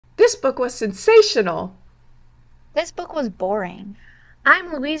This book was sensational. This book was boring.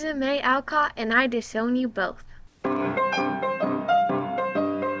 I'm Louisa May Alcott, and I disown you both.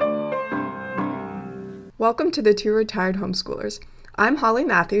 Welcome to the Two Retired Homeschoolers. I'm Holly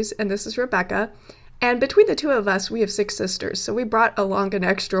Matthews, and this is Rebecca. And between the two of us, we have 6 sisters, so we brought along an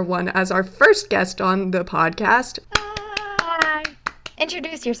extra one as our first guest on the podcast. Hi.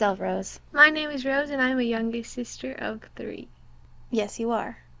 Introduce yourself, Rose. My name is Rose, and I'm a youngest sister of 3. Yes, you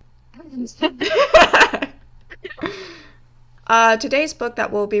are. Today's book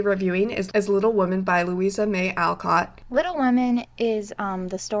that we'll be reviewing is Little Women by Louisa May Alcott. Little Women is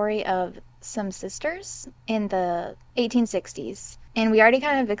the story of some sisters in the 1860s. And we already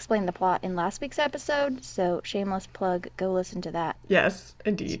kind of explained the plot in last week's episode, so shameless plug, go listen to that. Yes,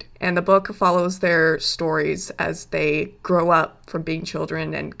 indeed. And the book follows their stories as they grow up from being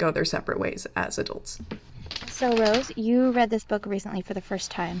children and go their separate ways as adults. So, Rose, you read this book recently for the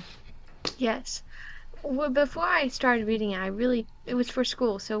first time. Yes. Well, before I started reading it, it was for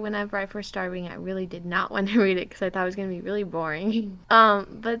school, so whenever I first started reading it, I really did not want to read it because I thought it was going to be really boring.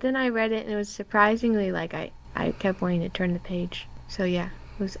 But then I read it, and it was surprisingly, I kept wanting to turn the page. So yeah,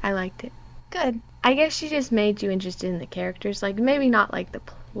 I liked it. Good. I guess she just made you interested in the characters. Maybe not the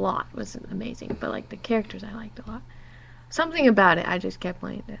plot wasn't amazing, but the characters I liked a lot. Something about it, I just kept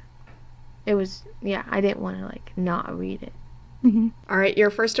wanting to. It was, yeah, I didn't want to not read it. Mm-hmm. All right, your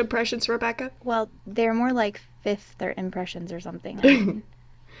first impressions, Rebecca? Well, they're more like fifth or impressions or something.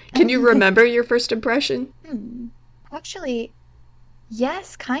 Can you remember your first impression? Actually,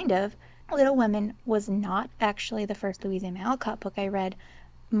 yes, kind of. Little Women was not actually the first Louisa May Alcott book I read.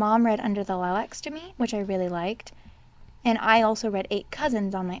 Mom read Under the Lilacs to me, which I really liked. And I also read 8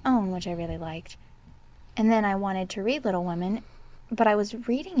 Cousins on my own, which I really liked. And then I wanted to read Little Women, but I was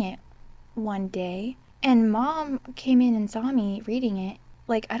reading it one day, and Mom came in and saw me reading it.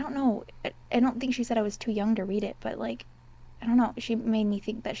 I don't know. I don't think she said I was too young to read it, but I don't know. She made me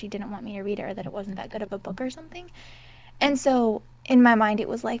think that she didn't want me to read it or that it wasn't that good of a book or something. And so in my mind, it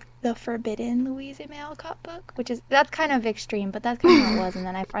was the forbidden Louisa May Alcott book, that's kind of extreme, but that's kind of how it was. And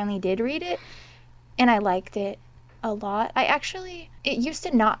then I finally did read it, and I liked it a lot. It used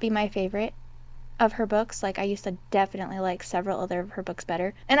to not be my favorite of her books. I used to definitely like several other of her books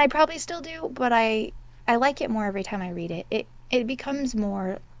better, and I probably still do, but I like it more every time I read it. It becomes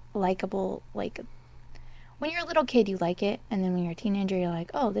more likable. When you're a little kid, you like it, and then when you're a teenager, you're like,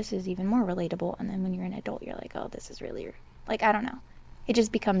 oh, this is even more relatable, and then when you're an adult, you're like, oh, this is really, I don't know. It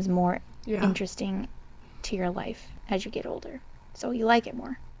just becomes more interesting to your life as you get older, so you like it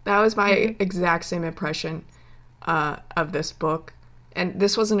more. That was my exact same impression of this book, and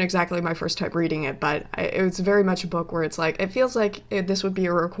this wasn't exactly my first time reading it, but it was very much a book where it's it feels like this would be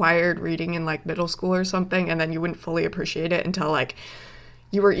a required reading in middle school or something, and then you wouldn't fully appreciate it until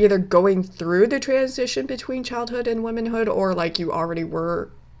you were either going through the transition between childhood and womanhood, or you already were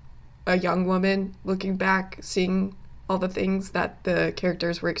a young woman looking back, seeing all the things that the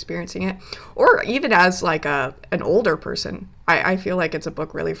characters were experiencing it, or even as an older person. I feel like it's a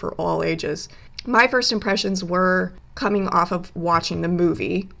book really for all ages. My first impressions were coming off of watching the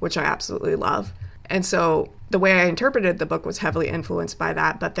movie, which I absolutely love. And so the way I interpreted the book was heavily influenced by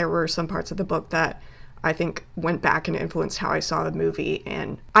that, but there were some parts of the book that I think went back and influenced how I saw the movie,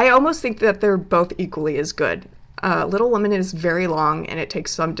 and I almost think that they're both equally as good. Little Women is very long, and it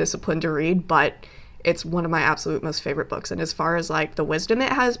takes some discipline to read, but it's one of my absolute most favorite books, and as far as the wisdom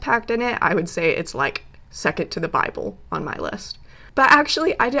it has packed in it, I would say it's second to the Bible on my list. But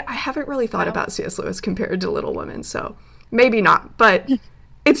actually, I haven't really thought about C.S. Lewis compared to Little Women, so maybe not, but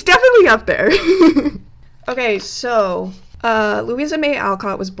it's definitely up there. Okay, so Louisa May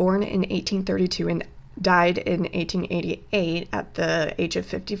Alcott was born in 1832 and died in 1888 at the age of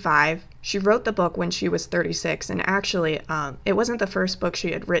 55. She wrote the book when she was 36, and actually, it wasn't the first book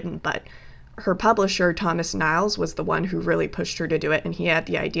she had written, but her publisher, Thomas Niles, was the one who really pushed her to do it, and he had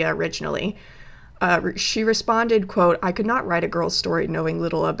the idea originally. She responded, quote, "I could not write a girl's story knowing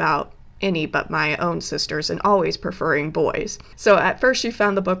little about any but my own sisters and always preferring boys." So at first she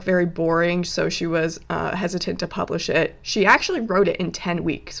found the book very boring, so she was hesitant to publish it. She actually wrote it in 10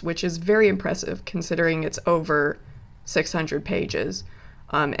 weeks, which is very impressive considering it's over 600 pages,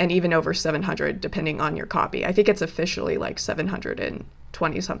 and even over 700 depending on your copy. I think it's officially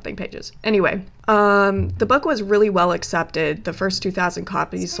 720-something pages. Anyway, the book was really well accepted. The first 2,000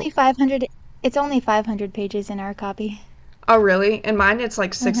 copies. It's only 500 pages in our copy. Oh, really? In mine, it's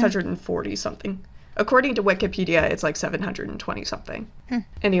 640 something. According to Wikipedia, it's 720 something.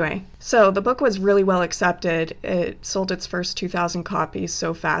 Anyway, so the book was really well accepted. It sold its first 2,000 copies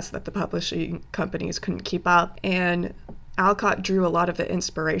so fast that the publishing companies couldn't keep up. And Alcott drew a lot of the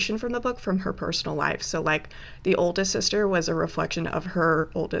inspiration from the book from her personal life. So, like, the oldest sister was a reflection of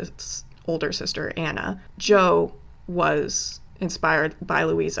her older sister, Anna. Jo was inspired by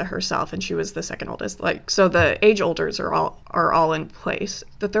Louisa herself, and she was the second oldest. Like, so the age olders are all in place.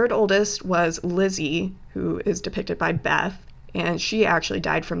 The third oldest was Lizzie, who is depicted by Beth, and she actually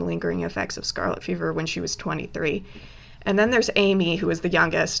died from lingering effects of scarlet fever when she was 23. And then there's Amy, who is the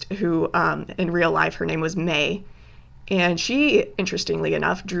youngest, who in real life her name was May, and she, interestingly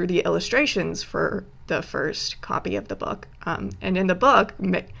enough, drew the illustrations for the first copy of the book. And in the book,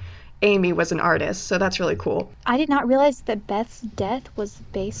 Amy was an artist, so that's really cool. I did not realize that Beth's death was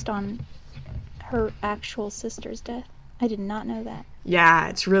based on her actual sister's death. I did not know that. Yeah,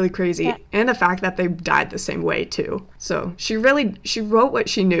 it's really crazy. Yeah. And the fact that they died the same way, too. So she wrote what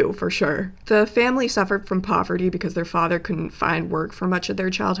she knew, for sure. The family suffered from poverty because their father couldn't find work for much of their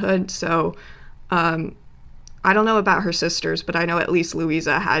childhood. So I don't know about her sisters, but I know at least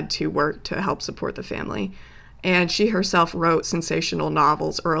Louisa had to work to help support the family. And she herself wrote sensational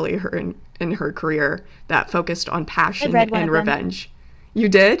novels earlier in her career that focused on passion and revenge. You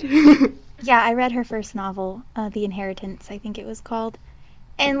did? Yeah, I read her first novel, The Inheritance, I think it was called.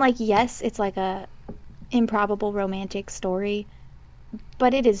 And, like, yes, it's like a improbable romantic story,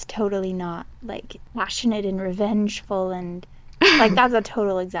 but it is totally not, like, passionate and revengeful and, like, that's a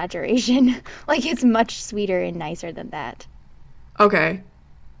total exaggeration. Like, it's much sweeter and nicer than that. Okay.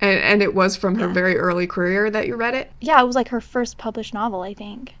 And it was from her very early career that you read it? Yeah, it was, like, her first published novel, I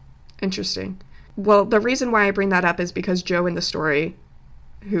think. Interesting. Well, the reason why I bring that up is because Jo in the story,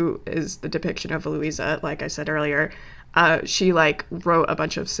 who is the depiction of Louisa, like I said earlier, she, like, wrote a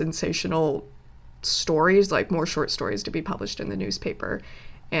bunch of sensational stories, like more short stories to be published in the newspaper.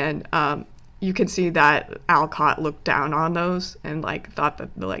 And you can see that Alcott looked down on those and, like, thought that,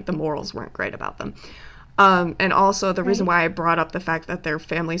 like, the morals weren't great about them. And also the reason why I brought up the fact that their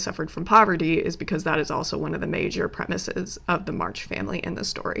family suffered from poverty is because that is also one of the major premises of the March family in the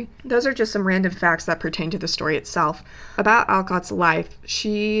story. Those are just some random facts that pertain to the story itself. About Alcott's life,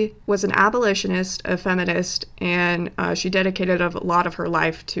 she was an abolitionist, a feminist, and she dedicated a lot of her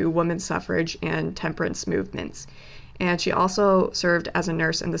life to women's suffrage and temperance movements. And she also served as a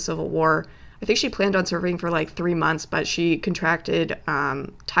nurse in the Civil War. I think she planned on serving for like 3 months, but she contracted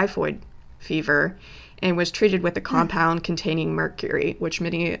typhoid fever and was treated with a compound containing mercury, which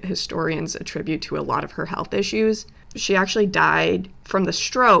many historians attribute to a lot of her health issues. She actually died from the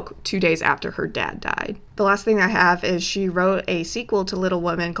stroke 2 days after her dad died. The last thing I have is she wrote a sequel to Little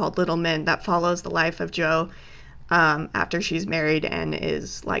Women called Little Men that follows the life of Jo after she's married and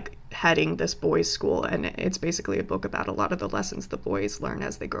is like heading this boys' school. And it's basically a book about a lot of the lessons the boys learn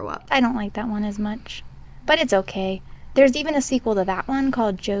as they grow up. I don't like that one as much, but it's okay. There's even a sequel to that one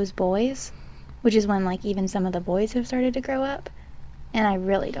called Jo's Boys, which is when, like, even some of the boys have started to grow up, and I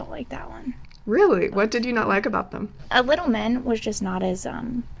really don't like that one. Really? What did you not like about them? Little Men was just not as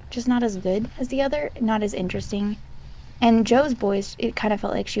good as the other, not as interesting. And Jo's Boys, it kind of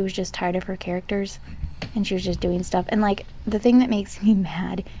felt like she was just tired of her characters, and she was just doing stuff. And, like, the thing that makes me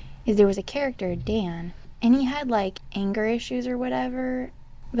mad is there was a character, Dan, and he had, like, anger issues or whatever,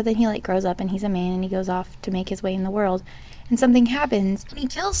 but then he, like, grows up and he's a man and he goes off to make his way in the world, and something happens and he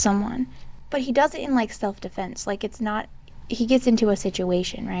kills someone. But he does it in, like, self-defense. Like, it's not... He gets into a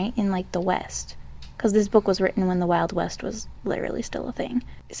situation, right? In, like, the West. Because this book was written when the Wild West was literally still a thing.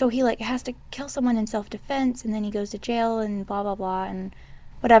 So he, like, has to kill someone in self-defense, and then he goes to jail, and blah, blah, blah, and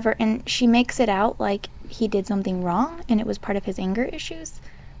whatever. And she makes it out like he did something wrong, and it was part of his anger issues.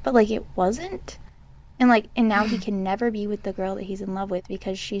 But, like, it wasn't. And, like, and now he can never be with the girl that he's in love with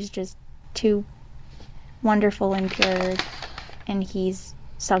because she's just too wonderful and pure, and he's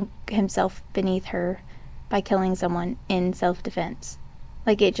sunk himself beneath her by killing someone in self-defense.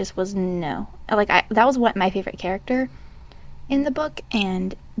 Like, it just was no. Like, that was what my favorite character in the book,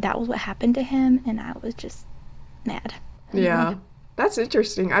 and that was what happened to him, and I was just mad. Yeah. That's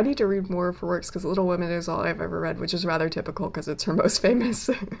interesting. I need to read more of her works because Little Women is all I've ever read, which is rather typical because it's her most famous.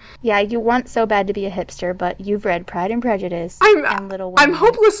 Yeah, you want so bad to be a hipster, but you've read Pride and Prejudice and Little Women. I'm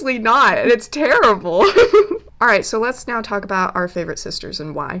hopelessly not, and it's terrible. All right, so let's now talk about our favorite sisters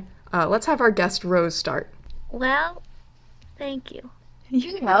and why. Let's have our guest Rose start. Well, thank you.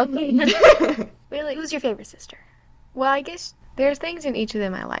 You're welcome. Really, who's your favorite sister? Well, I guess there's things in each of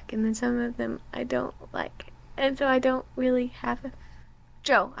them I like, and then some of them I don't like. And so I don't really have a...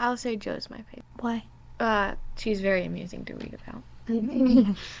 Jo. I'll say Jo's my favorite. Why? She's very amusing to read about.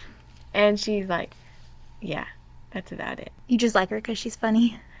 And she's like, yeah, that's about it. You just like her because she's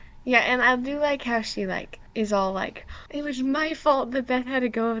funny? Yeah, and I do like how she, like, is all like, it was my fault that Beth had to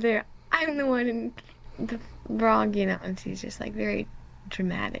go over there. I'm the one the wrong, and she's just like very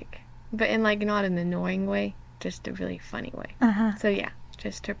dramatic, but in like not an annoying way, just a really funny way. Uh-huh. So yeah,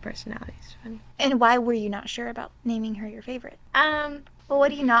 just her personality is funny. And why were you not sure about naming her your favorite? Well, what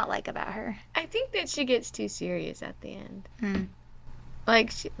do you not like about her? I think that she gets too serious at the end. Hmm.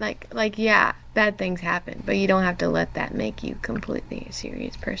 Yeah, bad things happen, but you don't have to let that make you completely a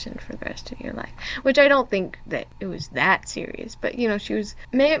serious person for the rest of your life. Which I don't think that it was that serious, but she was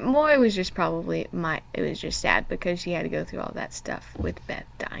more. It was just probably it was just sad because she had to go through all that stuff with Beth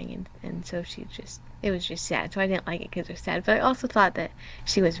dying, and so it was just sad. So I didn't like it because it was sad, but I also thought that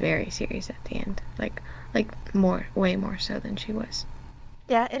she was very serious at the end, like way more so than she was.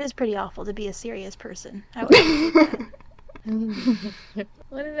 Yeah, it is pretty awful to be a serious person. I would agree with that.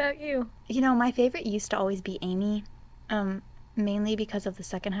 What about you? My favorite used to always be Amy, mainly because of the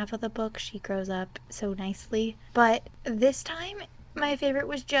second half of the book. She grows up so nicely. But this time, my favorite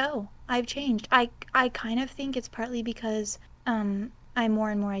was Jo. I've changed. I kind of think it's partly because I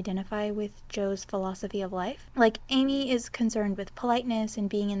more and more identify with Jo's philosophy of life. Like, Amy is concerned with politeness and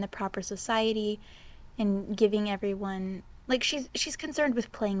being in the proper society and giving everyone... Like, she's concerned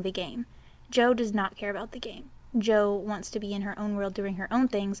with playing the game. Jo does not care about the game. Jo wants to be in her own world doing her own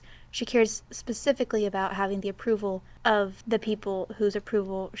things. She cares specifically about having the approval of the people whose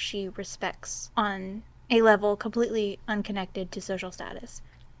approval she respects on a level completely unconnected to social status.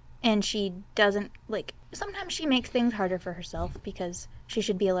 And she doesn't, sometimes she makes things harder for herself because she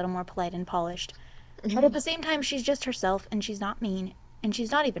should be a little more polite and polished. But at the same time, she's just herself, and she's not mean, and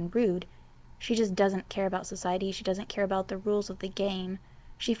she's not even rude. She just doesn't care about society. She doesn't care about the rules of the game.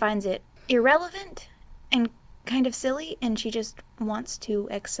 She finds it irrelevant and kind of silly, and she just wants to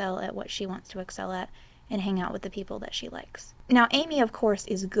excel at what she wants to excel at and hang out with the people that she likes. Now, Amy, of course,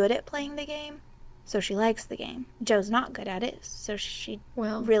 is good at playing the game, so she likes the game. Jo's not good at it, so she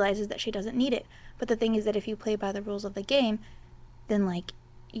realizes that she doesn't need it. But the thing is that if you play by the rules of the game, then,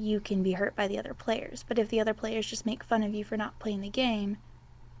 you can be hurt by the other players. But if the other players just make fun of you for not playing the game,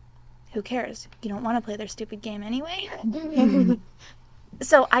 who cares? You don't want to play their stupid game anyway.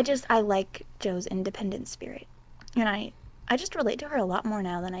 So I like Jo's independent spirit. And I just relate to her a lot more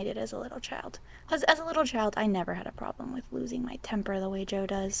now than I did as a little child. Because as a little child, I never had a problem with losing my temper the way Jo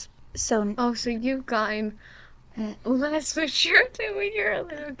does. So... Oh, so you've gotten less mature than when you're a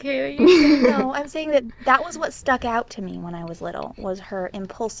little kid. No, I'm saying that was what stuck out to me when I was little, was her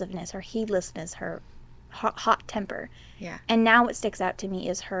impulsiveness, her heedlessness, her hot temper. Yeah. And now what sticks out to me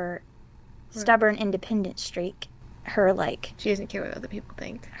is her stubborn, independent streak. Her, she doesn't care what other people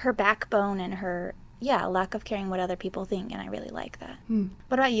think. Her backbone and her... lack of caring what other people think, and I really like that.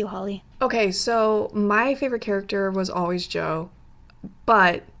 What about you, Holly? Okay, so my favorite character was always Jo,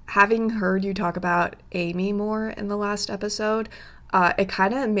 but having heard you talk about Amy more in the last episode, it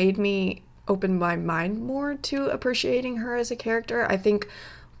kind of made me open my mind more to appreciating her as a character. I think,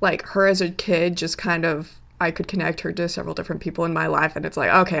 her as a kid, just kind of, I could connect her to several different people in my life, and it's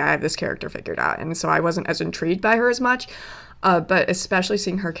okay, I have this character figured out, and so I wasn't as intrigued by her as much, but especially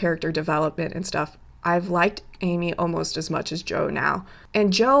seeing her character development and stuff, I've liked Amy almost as much as Jo now.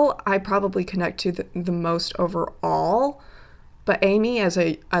 And Jo, I probably connect to the most overall, but Amy as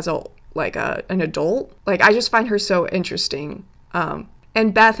an adult, I just find her so interesting.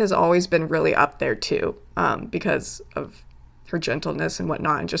 And Beth has always been really up there too, because of her gentleness and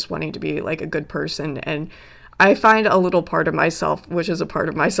whatnot, and just wanting to be a good person. And I find a little part of myself, which is a part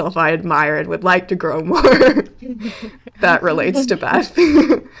of myself I admire and would like to grow more, that relates to Beth.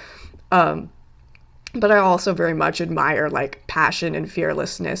 But I also very much admire passion and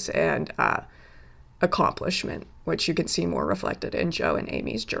fearlessness and accomplishment, which you can see more reflected in Jo and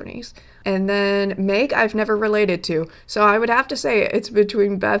Amy's journeys. And then Meg, I've never related to, so I would have to say it's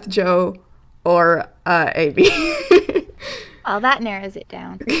between Beth, Jo, or Amy. Well, that narrows it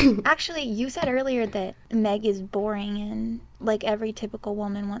down. Actually, you said earlier that Meg is boring and every typical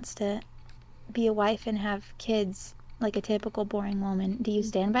woman wants to be a wife and have kids like a typical boring woman. Do you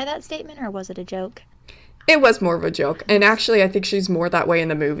stand by that statement, or was it a joke? It was more of a joke. And actually, I think she's more that way in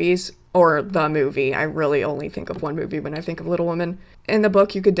the movies, or the movie. I really only think of one movie when I think of Little Women. In the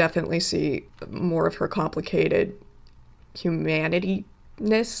book, you could definitely see more of her complicated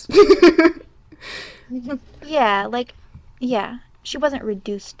humanity-ness. Yeah, she wasn't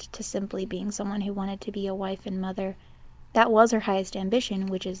reduced to simply being someone who wanted to be a wife and mother. That was her highest ambition,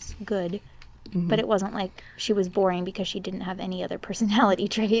 which is good. Mm-hmm. But it wasn't like she was boring because she didn't have any other personality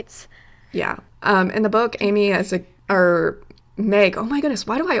traits. Yeah. In the book, Amy Meg, oh my goodness,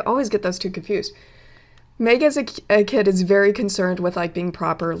 why do I always get those two confused? Meg as a kid is very concerned with being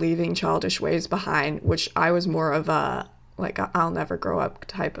proper, leaving childish ways behind, which I was more of a like a I'll never grow up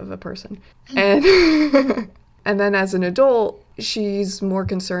type of a person. And and then as an adult, she's more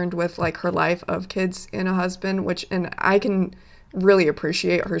concerned with like her life of kids and a husband, and I can really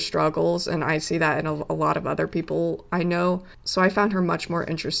appreciate her struggles, and I see that in a lot of other people I know. So I found her much more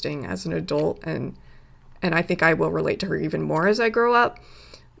interesting as an adult, and I think I will relate to her even more as I grow up.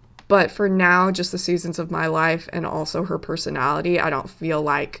 But for now, just the seasons of my life and also her personality, I don't feel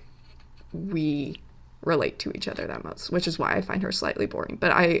like we relate to each other that much, which is why I find her slightly boring.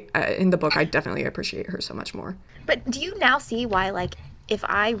 But in the book, I definitely appreciate her so much more. But do you now see why, like, if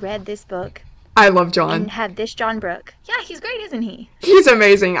I read this book I love John. and had this John Brooke, yeah, he's great, isn't he? He's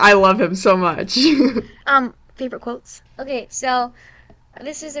amazing. I love him so much. Favorite quotes? Okay, so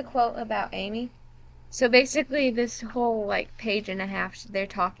this is a quote about Amy. So basically this whole like page and a half, they're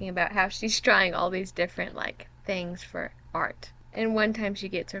talking about how she's trying all these different like things for art. And one time she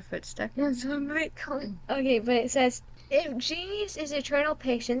gets her foot stuck in something. Okay, but it says, if genius is eternal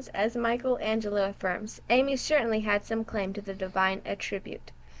patience, as Michelangelo affirms, Amy certainly had some claim to the divine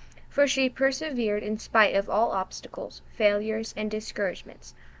attribute. For she persevered in spite of all obstacles, failures, and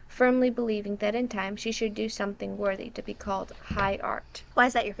discouragements, firmly believing that in time she should do something worthy to be called high art. Why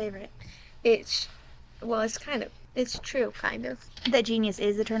is that your favorite? It's true, kind of. That genius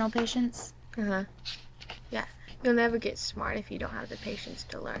is eternal patience? Uh-huh. Yeah. You'll never get smart if you don't have the patience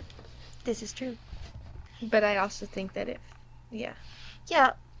to learn. This is true. But I also think that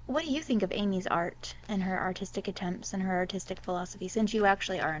Yeah, what do you think of Amy's art and her artistic attempts and her artistic philosophy, since you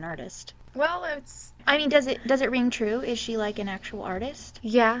actually are an artist? Well, I mean, does it ring true? Is she like an actual artist?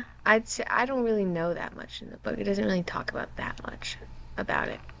 yeah, I'd say I don't really know that much in the book. It doesn't really talk about that much about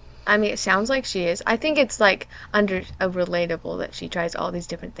it. I mean, it sounds like she is. I think it's like relatable that she tries all these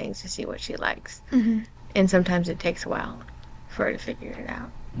different things to see what she likes. Mm-hmm. And sometimes it takes a while for her to figure it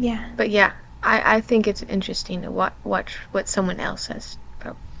out. Yeah. But yeah, I think it's interesting to watch what someone else has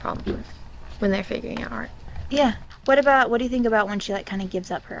problems with when they're figuring out art. Yeah. What do you think about when she like kind of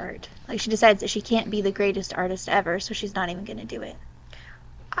gives up her art? Like she decides that she can't be the greatest artist ever, so she's not even going to do it.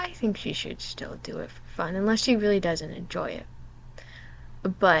 I think she should still do it for fun, unless she really doesn't enjoy it.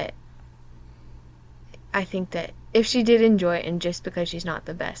 But I think that if she did enjoy it, and just because she's not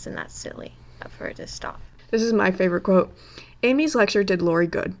the best, then that's silly for her to stop. This is my favorite quote. Amy's lecture did Laurie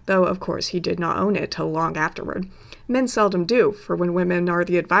good, though of course he did not own it till long afterward. Men seldom do, for when women are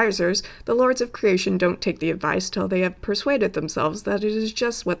the advisers, the lords of creation don't take the advice till they have persuaded themselves that it is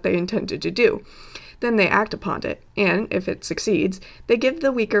just what they intended to do. Then they act upon it, and, if it succeeds, they give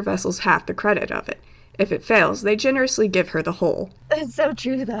the weaker vessels half the credit of it. If it fails, they generously give her the whole. That's so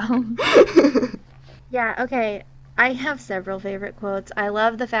true, though. Yeah, okay. I have several favorite quotes. I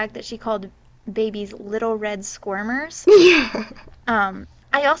love the fact that she called babies little red squirmers. Yeah.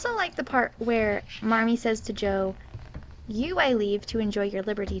 I also like the part where Marmee says to Jo, "You I leave to enjoy your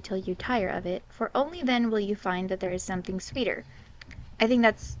liberty till you tire of it, for only then will you find that there is something sweeter." I think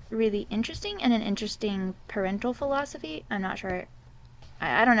that's really interesting and an interesting parental philosophy. I'm not sure.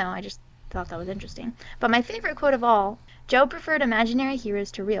 I don't know. I just thought that was interesting. But my favorite quote of all, Jo preferred imaginary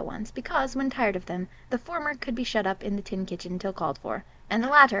heroes to real ones because, when tired of them, the former could be shut up in the tin kitchen till called for, and the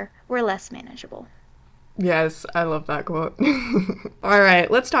latter were less manageable. Yes, I love that quote. All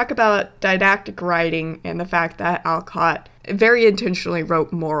right, let's talk about didactic writing and the fact that Alcott very intentionally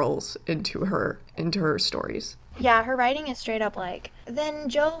wrote morals into her stories. Yeah, her writing is straight up like, "Then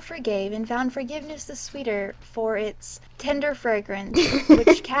Jo forgave and found forgiveness the sweeter for its tender fragrance,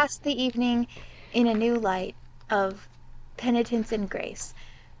 which cast the evening in a new light of penitence and grace.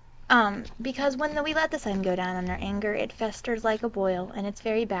 Because when we let the sun go down on our anger, it festers like a boil, and it's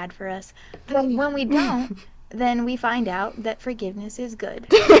very bad for us. But when we don't, then we find out that forgiveness is good."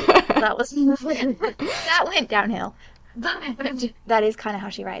 That went downhill. But that is kind of how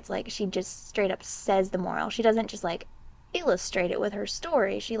she writes. Like, she just straight up says the moral. She doesn't just like illustrate it with her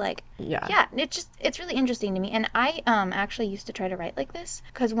story. She like, yeah, it's really interesting to me. And I actually used to try to write like this,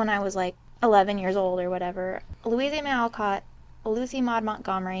 because when I was like 11 years old or whatever, Louisa May Alcott, Lucy Maud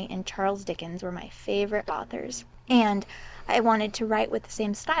Montgomery, and Charles Dickens were my favorite authors. And I wanted to write with the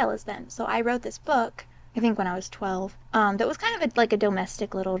same style as them. So I wrote this book, I think when I was 12, that was kind of like a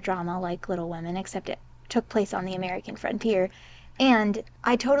domestic little drama like Little Women, except it took place on the American frontier. And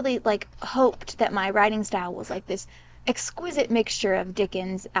I totally like hoped that my writing style was like this exquisite mixture of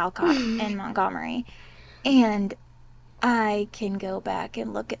Dickens, Alcott, and Montgomery. And I can go back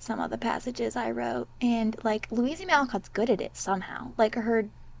and look at some of the passages I wrote, and like Louisa May Alcott's good at it somehow. Like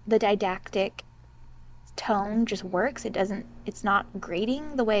the didactic tone just works. It's not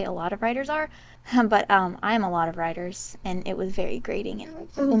grating the way a lot of writers are. But I am a lot of writers, and it was very grating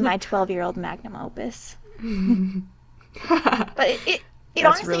in my 12-year-old magnum opus. But it That's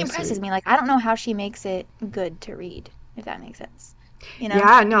honestly really impresses sweet. me. Like, I don't know how she makes it good to read, if that makes sense. You know?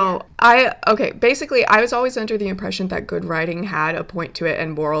 Yeah, no. Okay, basically I was always under the impression that good writing had a point to it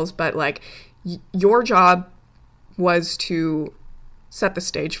and morals, but like your job was to set the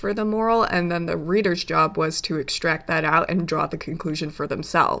stage for the moral, and then the reader's job was to extract that out and draw the conclusion for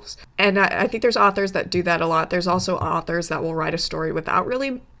themselves. And I think there's authors that do that a lot. There's also authors that will write a story without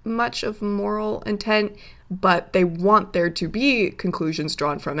really much of moral intent, but they want there to be conclusions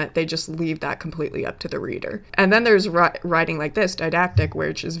drawn from it. They just leave that completely up to the reader. And then there's writing like this, didactic,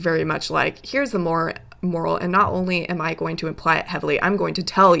 which is very much like, here's the moral, and not only am I going to imply it heavily, I'm going to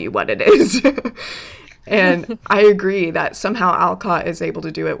tell you what it is. And I agree that somehow Alcott is able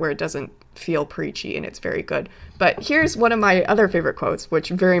to do it where it doesn't feel preachy, and it's very good. But here's one of my other favorite quotes, which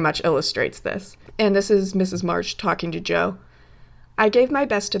very much illustrates this. And this is Mrs. March talking to Jo. I gave my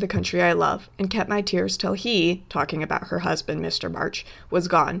best to the country I love, and kept my tears till he, talking about her husband, Mr. March, was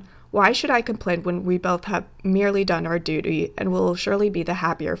gone. Why should I complain when we both have merely done our duty, and will surely be the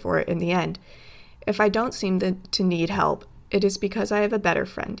happier for it in the end? If I don't seem to need help, it is because I have a better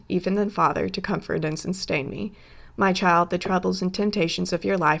friend, even than father, to comfort and sustain me. My child, the troubles and temptations of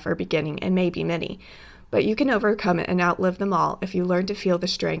your life are beginning and may be many, but you can overcome it and outlive them all if you learn to feel the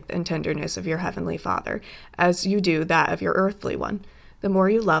strength and tenderness of your heavenly Father, as you do that of your earthly one. The more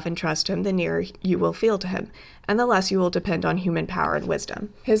you love and trust him, the nearer you will feel to him, and the less you will depend on human power and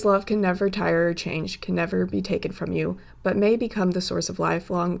wisdom. His love can never tire or change, can never be taken from you, but may become the source of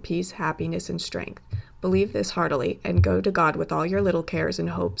lifelong peace, happiness, and strength. Believe this heartily, and go to God with all your little cares and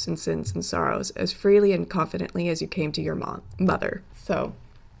hopes and sins and sorrows, as freely and confidently as you came to your mother. So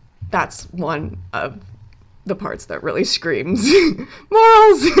that's one of the parts that really screams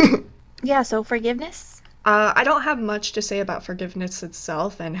morals. Yeah, so forgiveness? I don't have much to say about forgiveness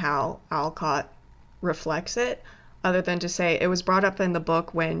itself and how Alcott reflects it, other than to say it was brought up in the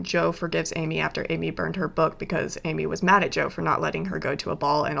book when Jo forgives Amy after Amy burned her book because Amy was mad at Jo for not letting her go to a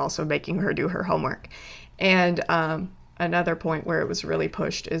ball and also making her do her homework. And another point where it was really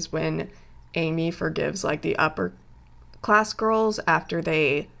pushed is when Amy forgives like the upper class girls after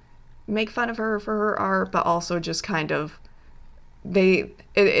they make fun of her for her art, but also just kind of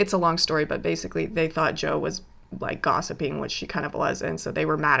it's a long story, but basically they thought Jo was like gossiping, which she kind of was, and so they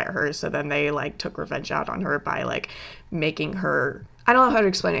were mad at her, so then they like took revenge out on her by like making her, I don't know how to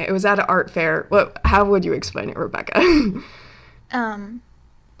explain it. It was at an art fair. How would you explain it, Rebecca?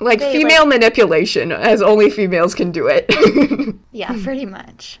 Like female manipulation, as only females can do it. Yeah, pretty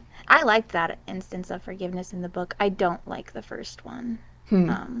much. I liked that instance of forgiveness in the book. I don't like the first one.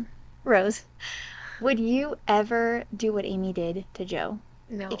 Rose, would you ever do what Amy did to Jo?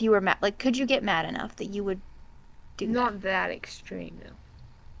 No. If you were mad, like, could you get mad enough that you would do Not that extreme, no.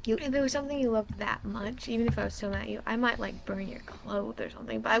 If there was something you loved that much, even if I was so mad at you, I might like burn your clothes or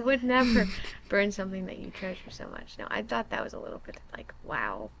something, but I would never burn something that you treasure so much. No, I thought that was a little bit like,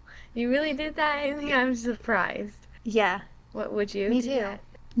 wow, you really did that? I think I'm surprised. Yeah. What would you? Me too.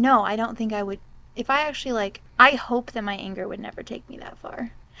 No, I don't think I would. If I actually like, I hope that my anger would never take me that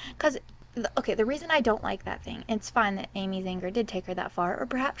far. Because, okay, the reason I don't like that thing, it's fine that Amy's anger did take her that far, or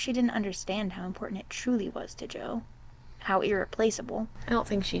perhaps she didn't understand how important it truly was to Jo. How irreplaceable. I don't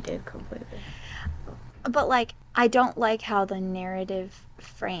think she did completely. But, like, I don't like how the narrative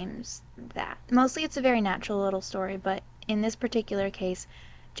frames that. Mostly it's a very natural little story, but in this particular case,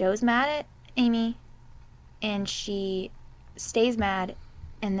 Jo's mad at Amy, and she stays mad,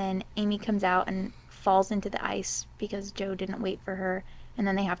 and then Amy comes out and falls into the ice because Jo didn't wait for her, and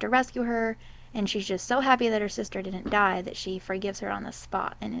then they have to rescue her, and she's just so happy that her sister didn't die that she forgives her on the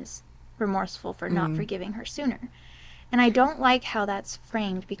spot and is remorseful for not forgiving her sooner. And I don't like how that's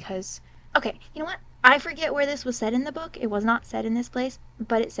framed because, okay, you know what? I forget where this was said in the book. It was not said in this place,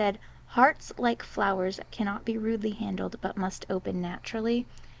 but it said, hearts like flowers cannot be rudely handled but must open naturally,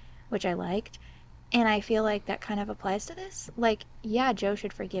 which I liked. And I feel like that kind of applies to this. Like, yeah, Jo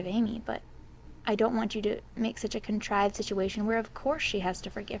should forgive Amy, but I don't want you to make such a contrived situation where of course she has to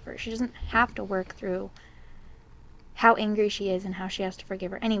forgive her. She doesn't have to work through how angry she is and how she has to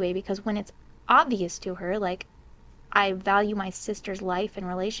forgive her anyway, because when it's obvious to her, like, I value my sister's life and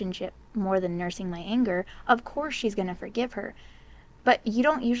relationship more than nursing my anger, of course she's going to forgive her. But you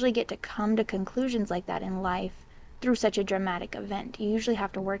don't usually get to come to conclusions like that in life through such a dramatic event. You usually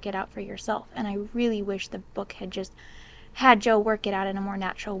have to work it out for yourself. And I really wish the book had just had Jo work it out in a more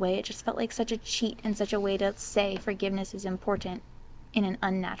natural way. It just felt like such a cheat and such a way to say forgiveness is important in an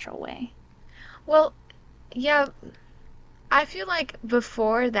unnatural way. Well, yeah, I feel like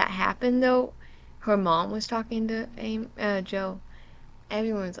before that happened, though, her mom was talking to Jo.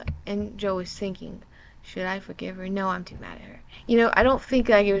 Everyone was like, and Jo was thinking, should I forgive her? No, I'm too mad at her. You know, I don't think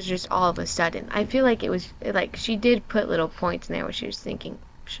like it was just all of a sudden. I feel like it was like she did put little points in there where she was thinking,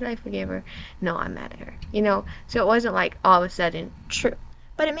 should I forgive her? No, I'm mad at her. You know, so it wasn't like all of a sudden. True.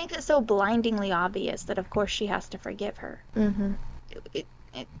 But it makes it so blindingly obvious that of course she has to forgive her. Mm-hmm.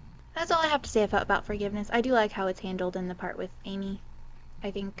 That's all I have to say about forgiveness. I do like how it's handled in the part with Amy.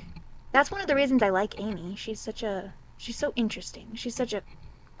 I think that's one of the reasons I like Amy. She's so interesting. She's such a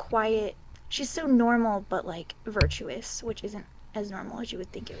quiet, she's so normal but like virtuous, which isn't as normal as you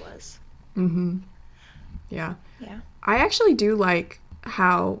would think it was. Mm-hmm. Yeah. Yeah. I actually do like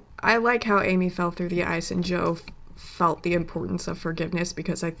how Amy fell through the ice and Jo felt the importance of forgiveness,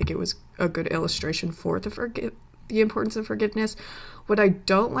 because I think it was a good illustration for the importance of forgiveness. What I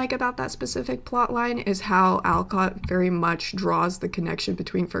don't like about that specific plot line is how Alcott very much draws the connection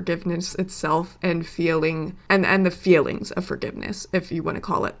between forgiveness itself and feeling and the feelings of forgiveness, if you want to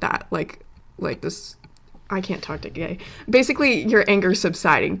call it that. Like this, I can't talk to gay. Basically, your anger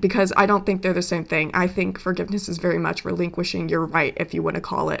subsiding, because I don't think they're the same thing. I think forgiveness is very much relinquishing your right, if you want to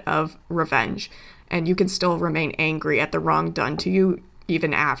call it, of revenge. And you can still remain angry at the wrong done to you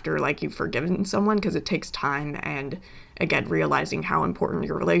even after like you've forgiven someone, because it takes time and, again, realizing how important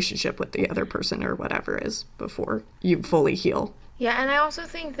your relationship with the other person or whatever is before you fully heal. Yeah, and I also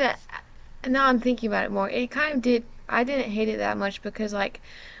think that, now I'm thinking about it more, it kind of did, I didn't hate it that much, because like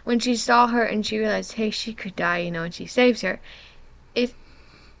when she saw her and she realized, hey, she could die, you know, and she saves her,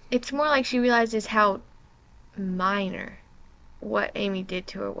 it's more like she realizes how minor what Amy did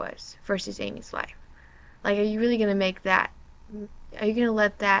to her was versus Amy's life. Like, are you really going to make that, are you going to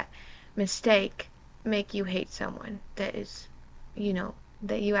let that mistake make you hate someone that is, you know,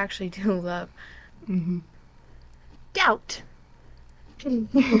 that you actually do love? Mm-hmm. Doubt.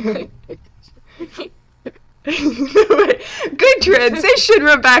 Good transition,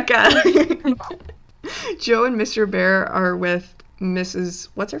 Rebecca. Jo and Mr. Bear are with Mrs.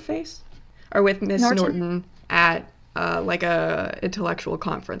 What's-her-face? Are with Miss Norton at like a intellectual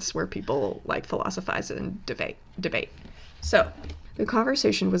conference where people like philosophize and debate. So the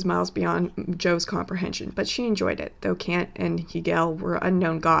conversation was miles beyond Jo's comprehension, but she enjoyed it, though Kant and Hegel were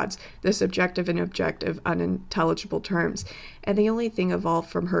unknown gods, the subjective and objective unintelligible terms, and the only thing evolved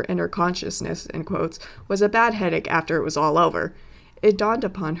from her inner consciousness, in quotes, was a bad headache after it was all over. It dawned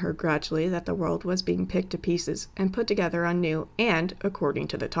upon her gradually that the world was being picked to pieces and put together on new and, according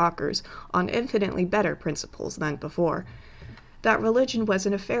to the talkers, on infinitely better principles than before. That religion was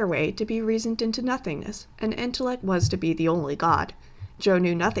in a fair way to be reasoned into nothingness, and intellect was to be the only god. Jo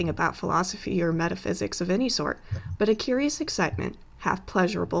knew nothing about philosophy or metaphysics of any sort, but a curious excitement, half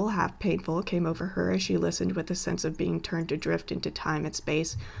pleasurable, half painful, came over her as she listened with a sense of being turned adrift into time and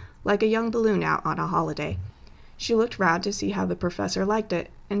space, like a young balloon out on a holiday. She looked round to see how the professor liked it,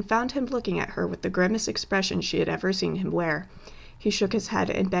 and found him looking at her with the grimmest expression she had ever seen him wear. He shook his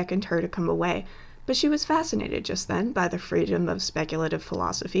head and beckoned her to come away, but she was fascinated just then by the freedom of speculative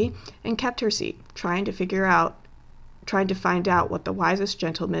philosophy, and kept her seat, trying to find out what the wisest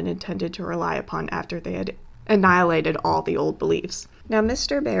gentleman intended to rely upon after they had annihilated all the old beliefs. Now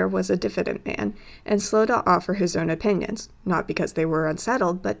Mr. Bear was a diffident man, and slow to offer his own opinions, not because they were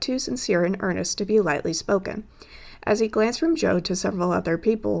unsettled, but too sincere and earnest to be lightly spoken. As he glanced from Jo to several other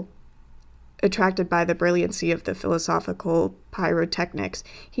people, attracted by the brilliancy of the philosophical pyrotechnics,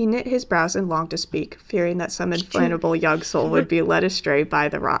 he knit his brows and longed to speak, fearing that some inflammable young soul would be led astray by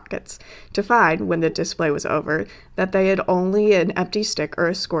the rockets, to find, when the display was over, that they had only an empty stick or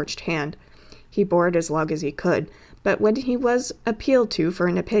a scorched hand. He bore it as long as he could, but when he was appealed to for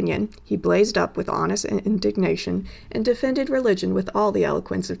an opinion, he blazed up with honest indignation, and defended religion with all the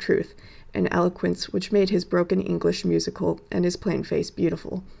eloquence of truth, an eloquence which made his broken English musical and his plain face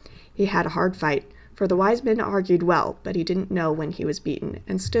beautiful. He had a hard fight, for the wise men argued well, but he didn't know when he was beaten,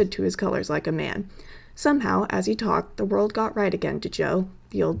 and stood to his colors like a man. Somehow, as he talked, the world got right again to Jo.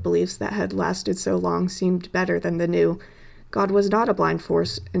 The old beliefs that had lasted so long seemed better than the new. God was not a blind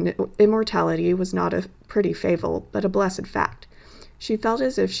force, and immortality was not a pretty fable, but a blessed fact. She felt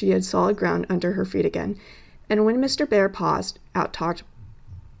as if she had solid ground under her feet again, and when Mr. Bear paused, out-talked,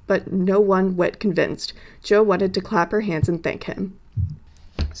 but no one whit convinced, Jo wanted to clap her hands and thank him.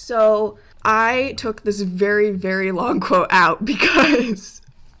 So I took this very, very long quote out because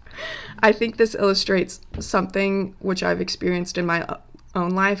I think this illustrates something which I've experienced in my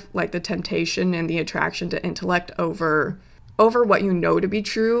own life, like the temptation and the attraction to intellect over what you know to be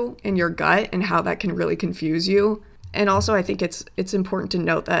true in your gut, and how that can really confuse you. And also I think it's important to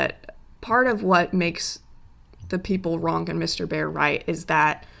note that part of what makes the people wrong and Mr. Bear right is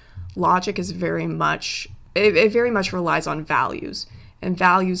that logic is very much relies on values. And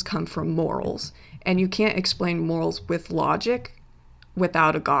values come from morals. And you can't explain morals with logic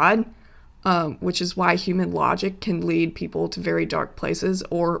without a God, which is why human logic can lead people to very dark places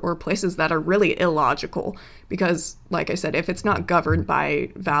or places that are really illogical. Because, like I said, if it's not governed by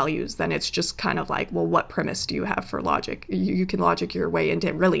values, then it's just kind of like, well, what premise do you have for logic? You can logic your way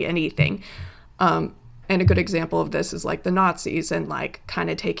into really anything. And a good example of this is like the Nazis and like kind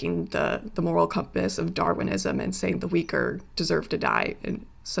of taking the moral compass of Darwinism and saying the weaker deserve to die and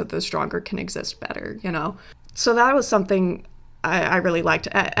so the stronger can exist better, you know? So that was something I really liked.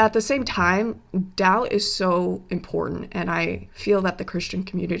 At the same time, doubt is so important, and I feel that the Christian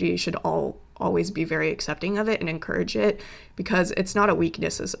community should always be very accepting of it and encourage it, because it's not a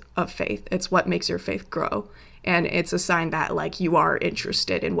weakness of faith. It's what makes your faith grow. And it's a sign that like you are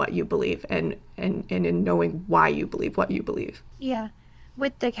interested in what you believe and in knowing why you believe what you believe. Yeah,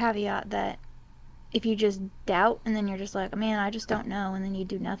 with the caveat that if you just doubt and then you're just like, man, I just don't know, and then you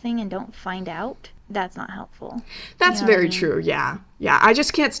do nothing and don't find out, that's not helpful. That's You know what I very mean? true, yeah. Yeah, I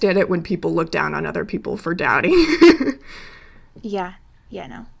just can't stand it when people look down on other people for doubting. Yeah,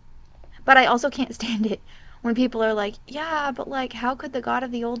 no. But I also can't stand it when people are like, yeah, but like, how could the God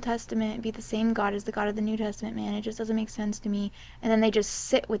of the Old Testament be the same God as the God of the New Testament, man? It just doesn't make sense to me. And then they just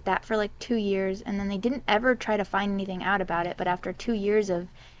sit with that for like 2 years, and then they didn't ever try to find anything out about it. But after 2 years of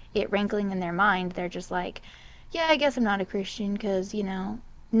it rankling in their mind, they're just like, yeah, I guess I'm not a Christian because, you know,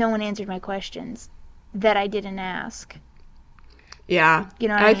 no one answered my questions that I didn't ask. Yeah. You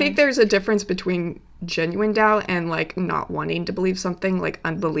know what And I I mean? think there's a difference between genuine doubt and like not wanting to believe something, like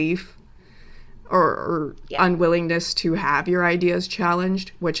unbelief or Yeah. unwillingness to have your ideas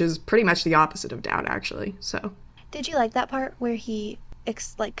challenged, which is pretty much the opposite of doubt, actually. So Did you like that part where he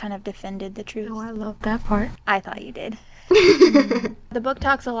like kind of defended the truth? Oh, I love that part. I thought you did. The book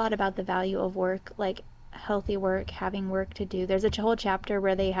talks a lot about the value of work, like healthy work, having work to do. There's a whole chapter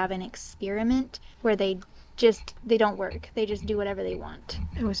where they have an experiment where they don't work. They just do whatever they want.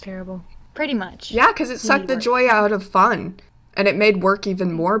 It was terrible. Pretty much. yeah, because it You sucked need the work. joy out of fun. And it made work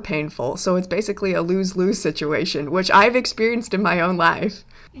even more painful. So it's basically a lose-lose situation, which I've experienced in my own life.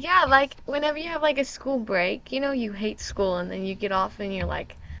 Yeah, like whenever you have like a school break, you know, you hate school and then you get off and you're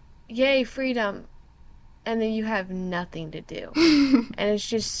like, yay, freedom. And then you have nothing to do. And it's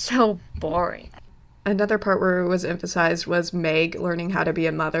just so boring. Another part where it was emphasized was Meg learning how to be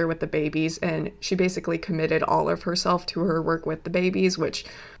a mother with the babies, and she basically committed all of herself to her work with the babies, which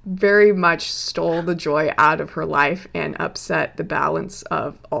very much stole the joy out of her life and upset the balance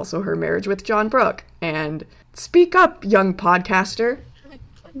of also her marriage with John Brooke. And speak up, young podcaster.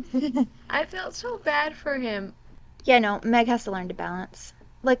 I felt so bad for him. Yeah, no, Meg has to learn to balance.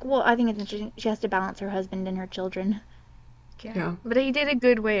 Like, well, I think it's interesting. She has to balance her husband and her children. Yeah. But he did a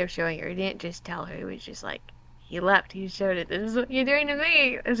good way of showing her. He didn't just tell her. He was just like, he left. He showed it. This is what you're doing to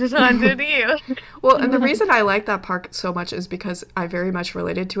me. This is what I'm doing to you. Well, and the reason I like that part so much is because I very much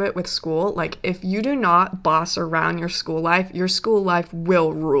related to it with school. Like, if you do not boss around your school life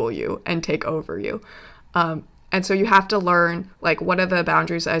will rule you and take over you. And so you have to learn, like, one of the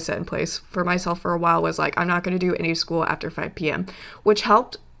boundaries I set in place for myself for a while was, like, I'm not going to do any school after 5 p.m., which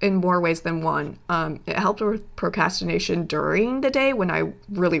helped in more ways than one. It helped with procrastination during the day when I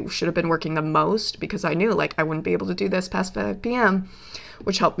really should have been working the most, because I knew, like, I wouldn't be able to do this past 5 p.m.,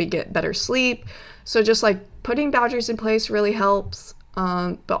 which helped me get better sleep. So just, like, putting boundaries in place really helps,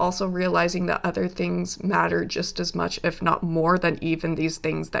 but also realizing that other things matter just as much, if not more, than even these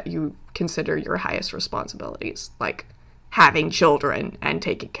things that you consider your highest responsibilities, like having children and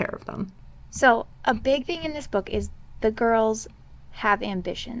taking care of them. So, a big thing in this book is the girls have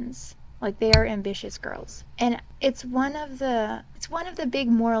ambitions. Like, they are ambitious girls. And it's one of the big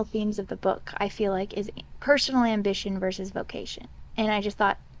moral themes of the book, I feel like, is personal ambition versus vocation. And I just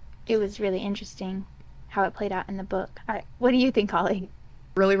thought it was really interesting how it played out in the book. What do you think, Holly?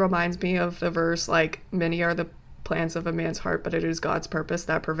 Really reminds me of the verse, like, many are the plans of a man's heart, but it is God's purpose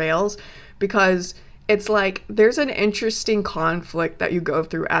that prevails, because it's like there's an interesting conflict that you go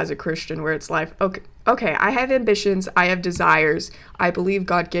through as a Christian where it's like, okay, I have ambitions, I have desires, I believe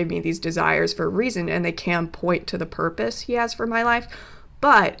God gave me these desires for a reason, and they can point to the purpose he has for my life,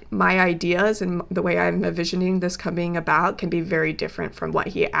 but my ideas and the way I'm envisioning this coming about can be very different from what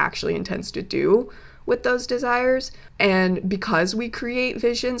he actually intends to do with those desires. And because we create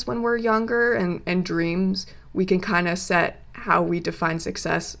visions when we're younger and dreams, we can kind of set how we define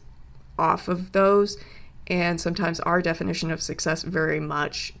success off of those. And sometimes our definition of success very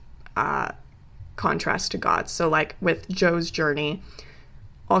much contrasts to God's. So like with Jo's journey,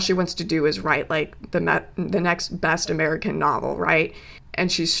 all she wants to do is write like the next best American novel, right?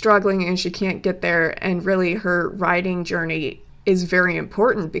 And she's struggling and she can't get there. And really her writing journey is very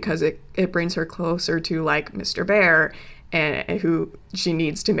important because it brings her closer to like Mr. Bear, and who she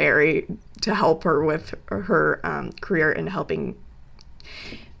needs to marry to help her with her career in helping.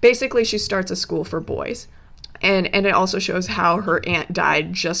 Basically, she starts a school for boys. And it also shows how her aunt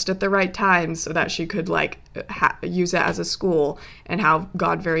died just at the right time so that she could like use it as a school, and how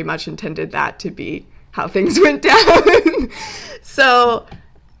God very much intended that to be how things went down. So,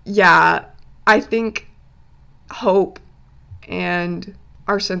 yeah, I think hope and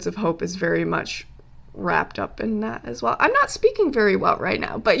our sense of hope is very much wrapped up in that as well. I'm not speaking very well right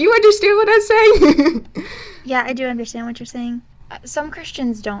now, but you understand what I'm saying? Yeah, I do understand what you're saying. Some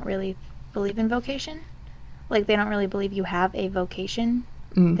Christians don't really believe in vocation. Like, they don't really believe you have a vocation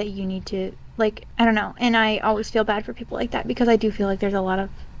that you need to, like, I don't know. And I always feel bad for people like that, because I do feel like there's a lot of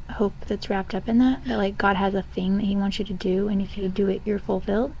hope that's wrapped up in that like, God has a thing that he wants you to do, and if you do it, you're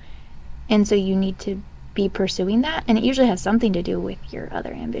fulfilled. And so you need to be pursuing that, and it usually has something to do with your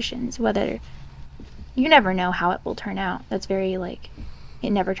other ambitions, whether you never know how it will turn out. That's very, like, it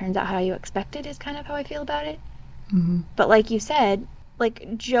never turns out how you expected is kind of how I feel about it. But like you said,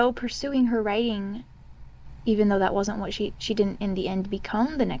 like, Jo pursuing her writing, even though that wasn't what she didn't in the end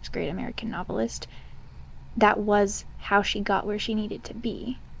become the next great American novelist, that was how she got where she needed to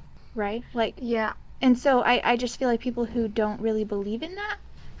be, right? Like, Yeah. and so I just feel like people who don't really believe in that,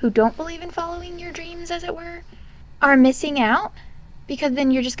 who don't believe in following your dreams, as it were, are missing out, because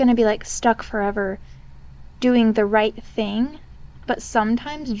then you're just going to be like stuck forever doing the right thing, but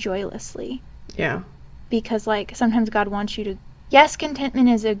sometimes joylessly. Yeah. Because, like, sometimes God wants you to, yes, contentment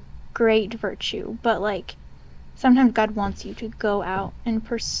is a great virtue, but, like, sometimes God wants you to go out and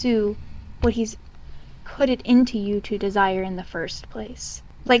pursue what he's put it into you to desire in the first place.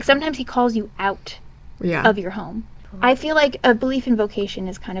 Like, sometimes he calls you out of your home. I feel like a belief in vocation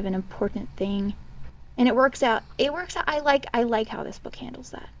is kind of an important thing, and it works out. I like how this book handles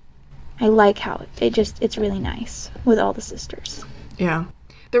that. I like how it's really nice with all the sisters. Yeah.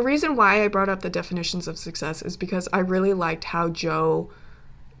 The reason why I brought up the definitions of success is because I really liked how Jo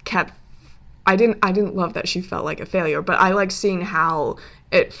kept, I didn't love that she felt like a failure, but I like seeing how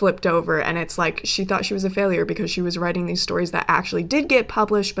it flipped over, and it's like she thought she was a failure because she was writing these stories that actually did get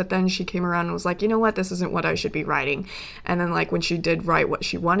published, but then she came around and was like, you know what, this isn't what I should be writing. And then, like, when she did write what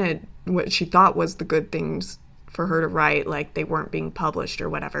she wanted, what she thought was the good things for her to write, like, they weren't being published or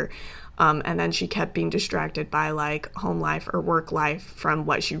whatever. And then she kept being distracted by, like, home life or work life from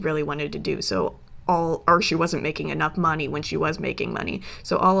what she really wanted to do. So or she wasn't making enough money when she was making money.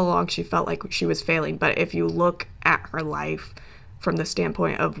 So all along she felt like she was failing. But if you look at her life from the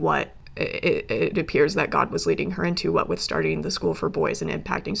standpoint of what it appears that God was leading her into, what with starting the school for boys and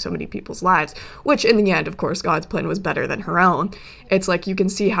impacting so many people's lives, which in the end, of course, God's plan was better than her own. It's like you can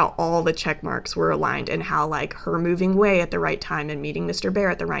see how all the check marks were aligned, and how, like, her moving away at the right time and meeting Mr. Bear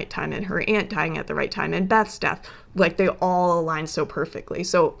at the right time and her aunt dying at the right time and Beth's death, like, they all aligned so perfectly.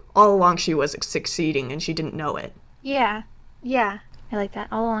 So all along she was succeeding and she didn't know it. Yeah. I like that.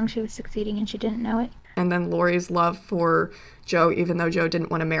 All along she was succeeding and she didn't know it. And then Laurie's love for Jo, even though Jo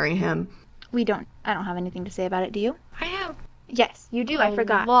didn't want to marry him. I don't have anything to say about it, do you? I have Yes, you do. I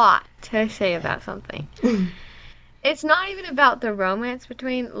forgot. a lot to say about something. It's not even about the romance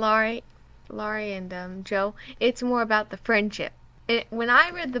between Laurie and Jo. It's more about the friendship. When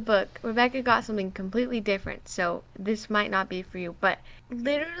I read the book, Rebecca got something completely different, so this might not be for you, but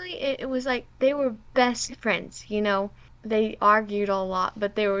literally it was like they were best friends, you know? They argued a lot,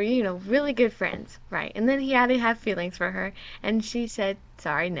 but they were, you know, really good friends, right? And then he had to have feelings for her, and she said,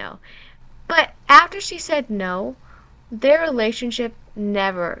 sorry, no. But after she said no, their relationship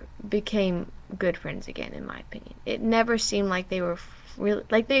never became good friends again, in my opinion. It never seemed like they were really,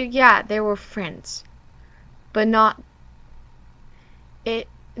 like, they were friends, but not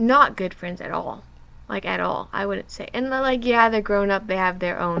good friends at all. Like, at all, I wouldn't say. And, like, yeah, they're grown up, they have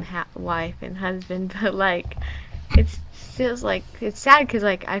their own wife and husband, but, like, it feels like, it's sad because,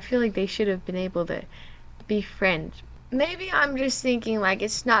 like, I feel like they should have been able to be friends. Maybe I'm just thinking, like,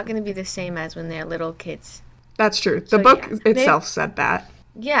 it's not going to be the same as when they're little kids. That's true. The book itself said that.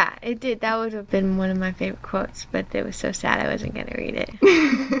 Yeah, it did. That would have been one of my favorite quotes, but it was so sad I wasn't going to read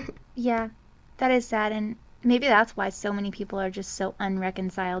it. Yeah, that is sad, and maybe that's why so many people are just so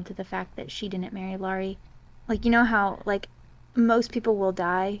unreconciled to the fact that she didn't marry Laurie. Like, you know how, like, most people will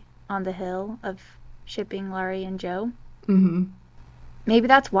die on the hill of shipping Laurie and Jo? Mm-hmm. Maybe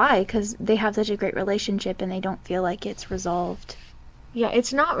that's why, because they have such a great relationship and they don't feel like it's resolved. Yeah,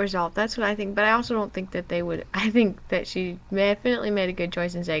 it's not resolved. That's what I think. But I also don't think that they would. I think that she definitely made a good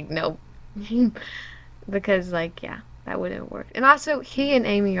choice in saying no. Because, like, yeah, that wouldn't work. And also, he and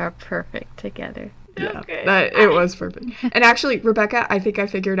Amy are perfect together. Yeah, Okay. that it was perfect. And actually, Rebecca, I think I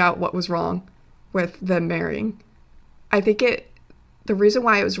figured out what was wrong with them marrying. I think the reason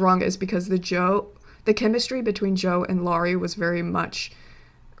why it was wrong is because the chemistry between Jo and Laurie was very much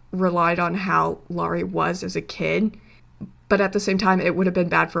relied on how Laurie was as a kid. But at the same time, it would have been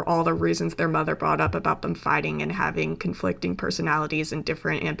bad for all the reasons their mother brought up about them fighting and having conflicting personalities and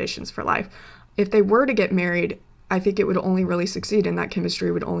different ambitions for life. If they were to get married, I think it would only really succeed and that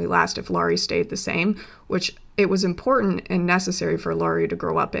chemistry would only last if Laurie stayed the same, which it was important and necessary for Laurie to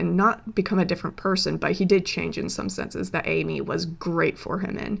grow up and not become a different person, but he did change in some senses that Amy was great for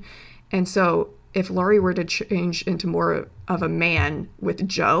him in. And so if Laurie were to change into more of a man with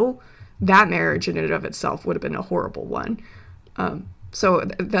Jo, that marriage in and of itself would have been a horrible one. So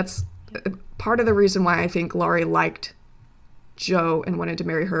that's part of the reason why I think Laurie liked Jo and wanted to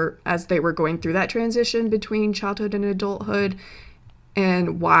marry her as they were going through that transition between childhood and adulthood,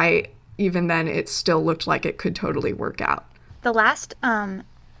 and why even then it still looked like it could totally work out. The last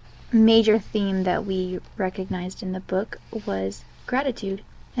major theme that we recognized in the book was gratitude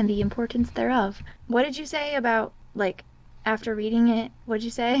and the importance thereof. What did you say about, like, after reading it, what did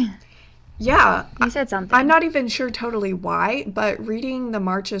you say? Yeah. You said something. I'm not even sure totally why, but reading the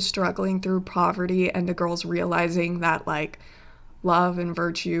Marches struggling through poverty and the girls realizing that, like, love and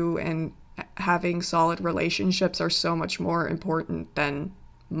virtue and having solid relationships are so much more important than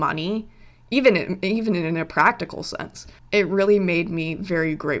money, even in a practical sense. It really made me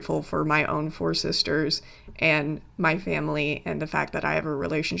very grateful for my own four sisters and my family and the fact that I have a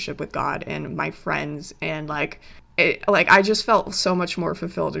relationship with God and my friends, and I just felt so much more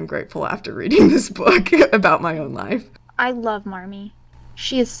fulfilled and grateful after reading this book about my own life. I love Marmee.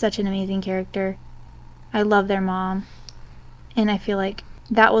 She is such an amazing character. I love their mom. And I feel like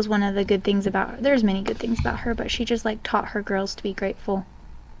that was one of the good things about her. There's many good things about her, but she just, like, taught her girls to be grateful.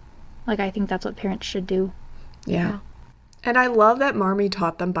 Like, I think that's what parents should do. Yeah. And I love that Marmee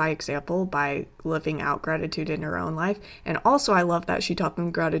taught them by example, by living out gratitude in her own life. And also I love that she taught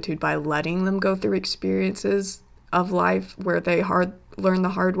them gratitude by letting them go through experiences of life where they learn the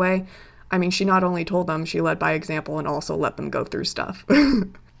hard way. I mean, she not only told them, she led by example and also let them go through stuff.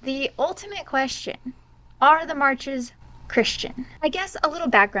 The ultimate question, are the Marches Christian? I guess a little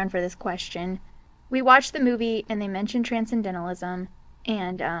background for this question. We watched the movie and they mentioned transcendentalism,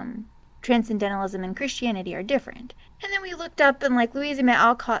 and transcendentalism and Christianity are different. And then we looked up, and, like, Louisa May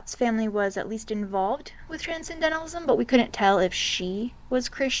Alcott's family was at least involved with transcendentalism, but we couldn't tell if she was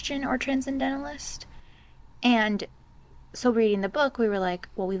Christian or transcendentalist. And so reading the book, we were like,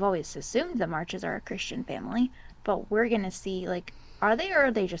 well, we've always assumed the Marches are a Christian family, but we're going to see, like, are they, or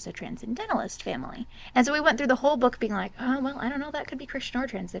are they just a transcendentalist family? And so we went through the whole book being like, oh, well, I don't know, that could be Christian or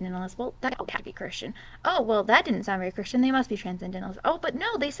transcendentalist. Well, that could be Christian. Oh, well, that didn't sound very Christian. They must be transcendentalist. Oh, but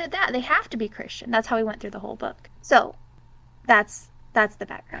no, they said that. They have to be Christian. That's how we went through the whole book. So that's the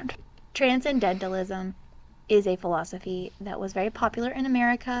background. Transcendentalism is a philosophy that was very popular in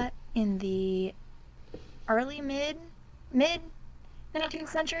America in the early mid 19th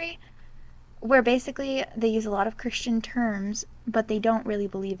century, where basically they use a lot of Christian terms, but they don't really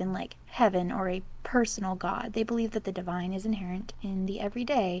believe in, like, heaven or a personal God. They believe that the divine is inherent in the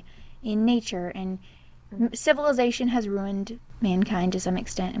everyday, in nature, and civilization has ruined mankind to some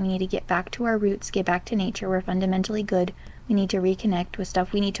extent, and we need to get back to our roots, get back to nature. We're fundamentally good. We need to reconnect with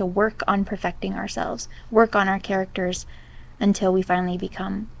stuff. We need to work on perfecting ourselves, work on our characters until we finally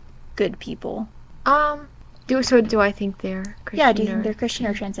become good people. Do I think they're Christian? Yeah, do you think they're Christian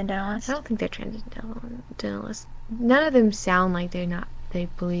or transcendentalist? I don't think they're transcendentalist. None of them sound like they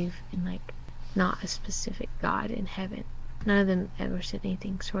believe in, like, not a specific God in heaven. None of them ever said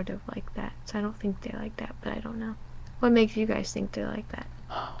anything sort of like that. So I don't think they're like that, but I don't know. What makes you guys think they're like that?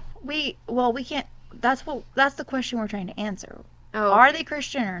 We can't, that's the question we're trying to answer. Oh, okay. Are they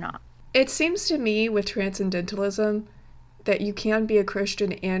Christian or not? It seems to me with transcendentalism that you can be a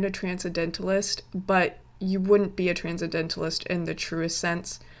Christian and a transcendentalist, but you wouldn't be a transcendentalist in the truest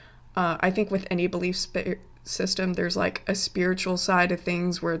sense. I think with any belief system, there's, like, a spiritual side of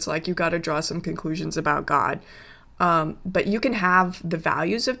things where it's like you got to draw some conclusions about God. But you can have the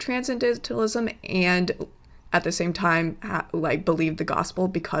values of transcendentalism and at the same time, believe the gospel,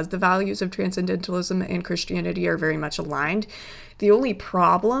 because the values of transcendentalism and Christianity are very much aligned. The only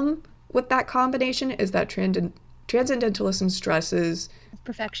problem with that combination is that transcendentalism stresses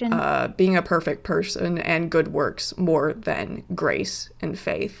perfection, being a perfect person and good works more than grace and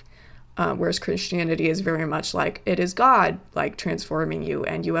faith. Whereas Christianity is very much like, it is God, like, transforming you,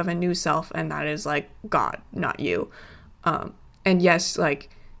 and you have a new self, and that is, like, God, not you. And yes,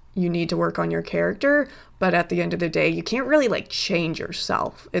 like, you need to work on your character, but at the end of the day, you can't really like change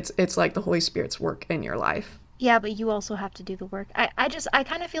yourself. It's like the Holy Spirit's work in your life. Yeah, but you also have to do the work. I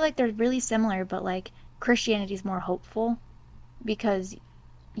kind of feel like they're really similar, but like Christianity's more hopeful because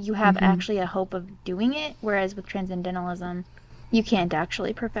you have actually a hope of doing it, whereas with transcendentalism, you can't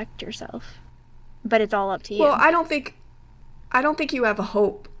actually perfect yourself. But it's all up to you. Well, I don't think you have a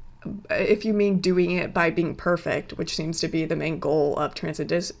hope if you mean doing it by being perfect, which seems to be the main goal of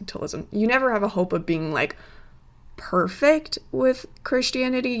transcendentalism. You never have a hope of being like perfect with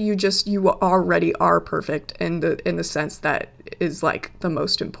Christianity. You already are perfect in the sense that is like the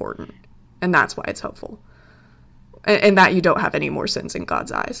most important, and that's why it's helpful, and that you don't have any more sins in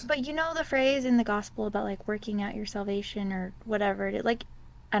God's eyes. But you know the phrase in the gospel about like working out your salvation or whatever it is, like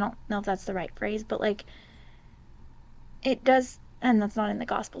I don't know if that's the right phrase, but like it does, and that's not in the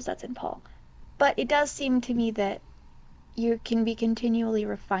gospels, that's in Paul, but it does seem to me that you can be continually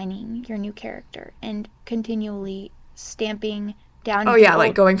refining your new character and continually stamping down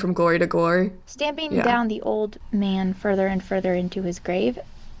like going from glory to glory, stamping down the old man further and further into his grave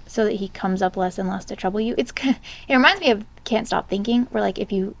so that he comes up less and less to trouble you. It reminds me of Can't Stop Thinking, where like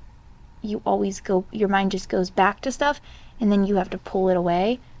if you always go, your mind just goes back to stuff and then you have to pull it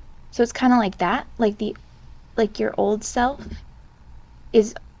away. So it's kind of like that, like your old self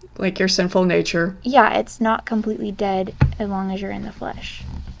is like your sinful nature. Yeah, it's not completely dead as long as you're in the flesh.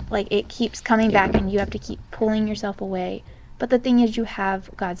 Like it keeps coming back and you have to keep pulling yourself away. But the thing is, you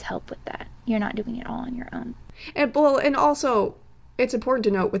have God's help with that. You're not doing it all on your own. And also it's important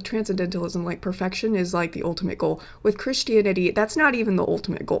to note with transcendentalism, like perfection is like the ultimate goal. With Christianity, that's not even the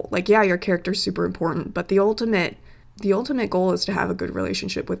ultimate goal. Like, yeah, your character's super important, but the ultimate goal is to have a good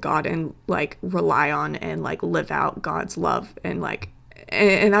relationship with God and like rely on and like live out God's love and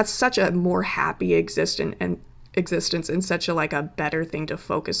that's such a more happy existence and such a like a better thing to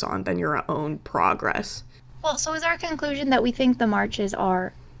focus on than your own progress. Well, so is our conclusion that we think the marches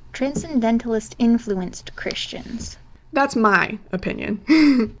are transcendentalist influenced Christians? That's my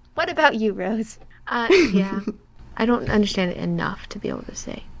opinion. What about you, Rose? Yeah. I don't understand it enough to be able to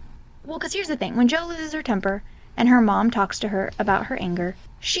say. Well, because here's the thing. When Jo loses her temper and her mom talks to her about her anger,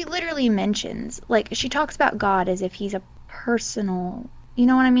 she literally mentions, like, she talks about God as if he's a personal, you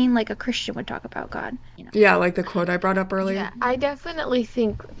know what I mean? Like a Christian would talk about God. You know? Yeah, like the quote I brought up earlier. Yeah, I definitely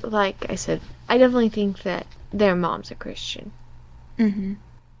think, like I said, that their mom's a Christian. Mm-hmm.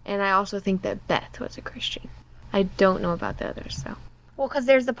 And I also think that Beth was a Christian. I don't know about the others, though. Well, because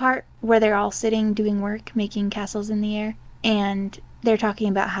there's the part where they're all sitting doing work, making castles in the air, and they're talking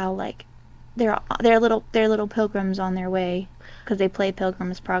about how, like, they're little pilgrims on their way, because they play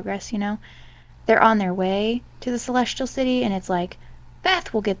Pilgrim's Progress, you know? They're on their way to the Celestial City, and it's like,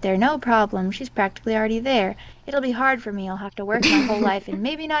 Beth will get there, no problem. She's practically already there. It'll be hard for me. I'll have to work my whole life and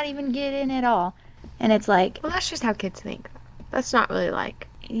maybe not even get in at all. And it's like... Well, that's just how kids think. That's not really like...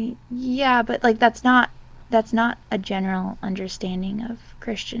 Yeah, but, like, that's not a general understanding of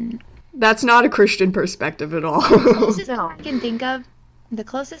Christian. That's not a Christian perspective at all. The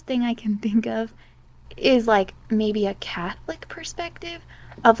closest thing I can think of is, like, maybe a Catholic perspective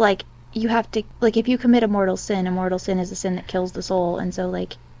of, like, you have to, like, if you commit a mortal sin is a sin that kills the soul, and so,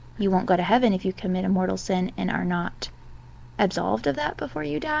 like, you won't go to heaven if you commit a mortal sin and are not absolved of that before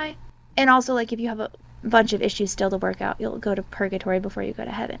you die. And also, like, if you have a bunch of issues still to work out, you'll go to purgatory before you go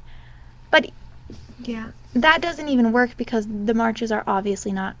to heaven. But yeah, that doesn't even work because the marches are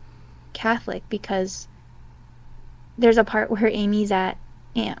obviously not Catholic, because there's a part where Amy's at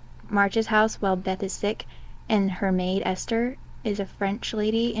Aunt March's house while Beth is sick, and her maid Esther is a French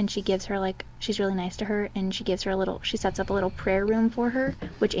lady, and she gives her, like, she's really nice to her, and she gives her she sets up a little prayer room for her,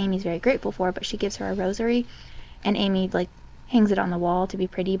 which Amy's very grateful for, but she gives her a rosary, and Amy, like, hangs it on the wall to be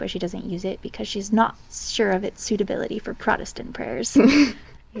pretty, but she doesn't use it because she's not sure of its suitability for Protestant prayers.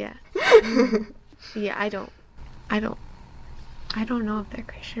 Yeah. Yeah, I don't know if they're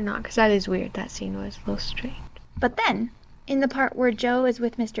Christian or not, because that is weird. That scene was a little strange. But then, in the part where Jo is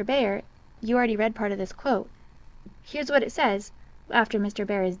with Mr. Bear, you already read part of this quote. Here's what it says after Mr.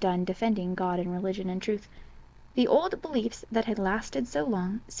 Bear is done defending God and religion and truth. The old beliefs that had lasted so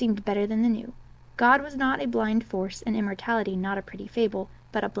long seemed better than the new. God was not a blind force and immortality not a pretty fable,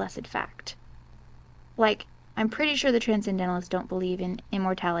 but a blessed fact. Like, I'm pretty sure the Transcendentalists don't believe in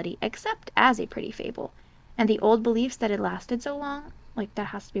immortality except as a pretty fable. And the old beliefs that had lasted so long, like, that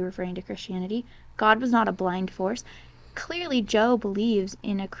has to be referring to Christianity. God was not a blind force. Clearly, Jo believes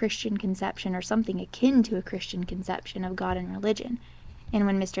in a Christian conception or something akin to a Christian conception of God and religion. And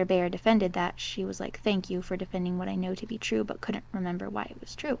when Mr. Bear defended that, she was like, thank you for defending what I know to be true, but couldn't remember why it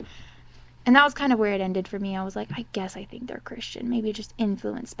was true. And that was kind of where it ended for me. I was like, I guess I think they're Christian, maybe just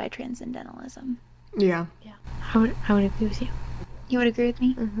influenced by transcendentalism. Yeah. Yeah, I would agree with you. You would agree with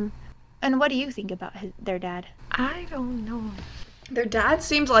me? Mm-hmm. And what do you think about their dad? I don't know. Their dad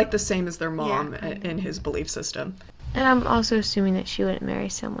seems like the same as their mom Yeah. in his belief system. And I'm also assuming that she wouldn't marry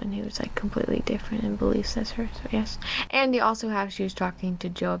someone who's like completely different in beliefs as her, so yes. And you also have she was talking to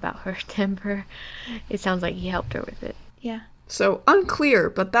Jo about her temper. It sounds like he helped her with it. Yeah. So, unclear,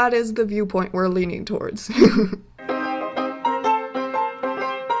 but that is the viewpoint we're leaning towards.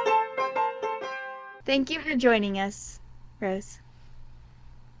 Thank you for joining us, Rose.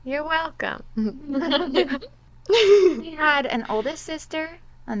 You're welcome. We had an oldest sister,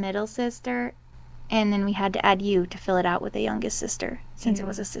 a middle sister, and then we had to add you to fill it out with a youngest sister, since it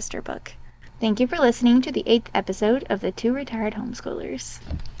was a sister book. Thank you for listening to the 8th episode of The Two Retired Homeschoolers.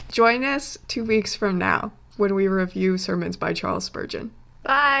 Join us 2 weeks from now when we review sermons by Charles Spurgeon.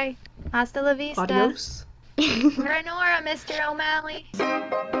 Bye. Hasta la vista. Adios. Nora, Mr. O'Malley.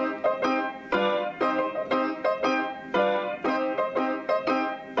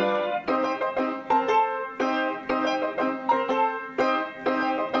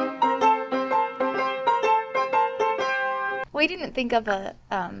 We didn't think of a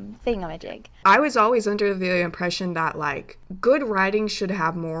thingamajig. I was always under the impression that, like, good writing should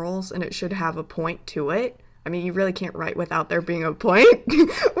have morals and it should have a point to it. I mean, you really can't write without there being a point.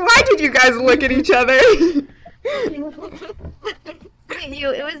 Why did you guys look at each other? It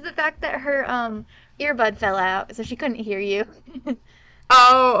was the fact that her earbud fell out, so she couldn't hear you.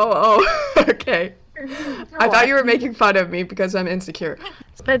 Oh, okay. I thought you were making fun of me because I'm insecure.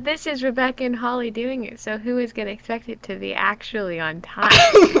 But this is Rebecca and Holly doing it, so who is going to expect it to be actually on time?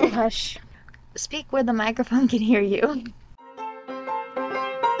 Hush. Speak where the microphone can hear you.